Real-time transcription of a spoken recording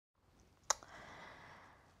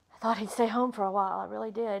thought he'd stay home for a while. I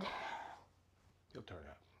really did. He'll turn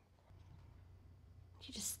up.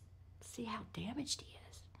 You just see how damaged he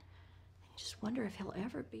is. You just wonder if he'll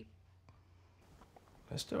ever be...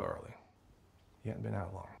 It's still early. He hasn't been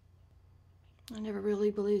out long. I never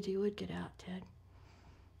really believed he would get out, Ted.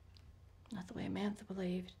 Not the way Amantha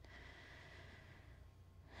believed.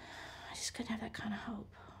 I just couldn't have that kind of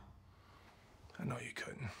hope. I know you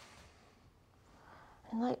couldn't.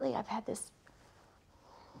 And lately I've had this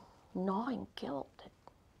gnawing guilt that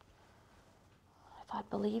if I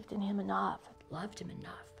believed in him enough, loved him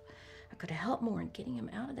enough, I could have helped more in getting him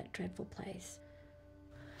out of that dreadful place.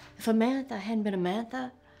 If Amantha hadn't been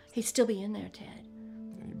Amantha, he'd still be in there, Ted.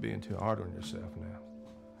 You're being too hard on yourself now.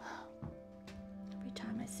 Every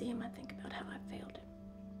time I see him, I think about how I failed him.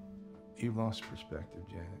 You've lost perspective,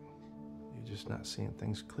 Janet. You're just not seeing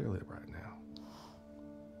things clearly right now.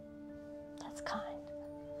 That's kind.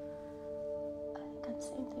 I think I'm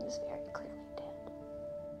seeing things very clearly